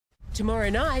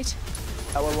tomorrow night.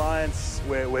 Our alliance,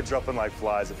 we're dropping like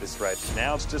flies at this rate.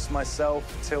 Now it's just myself,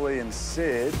 Tilly and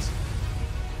Sid.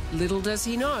 Little does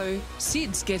he know,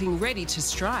 Sid's getting ready to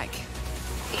strike.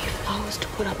 If I was to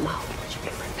put up my, would you be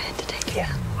prepared to take it?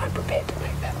 Yeah, I'm prepared to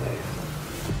make that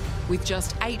move. With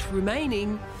just 8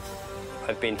 remaining,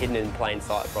 I've been hidden in plain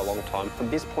sight for a long time. From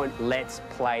this point, let's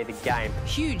play the game.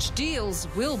 huge deals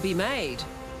will be made.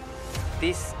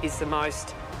 This is the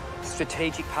most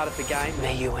strategic part of the game.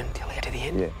 Me, you and Tilly to the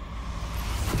end. Yeah.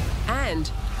 And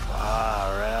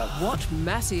Far out. what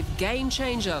massive game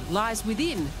changer lies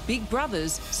within Big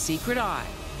Brother's secret eye?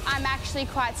 I'm actually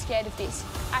quite scared of this.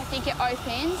 I think it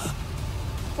opens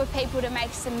for people to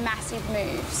make some massive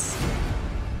moves.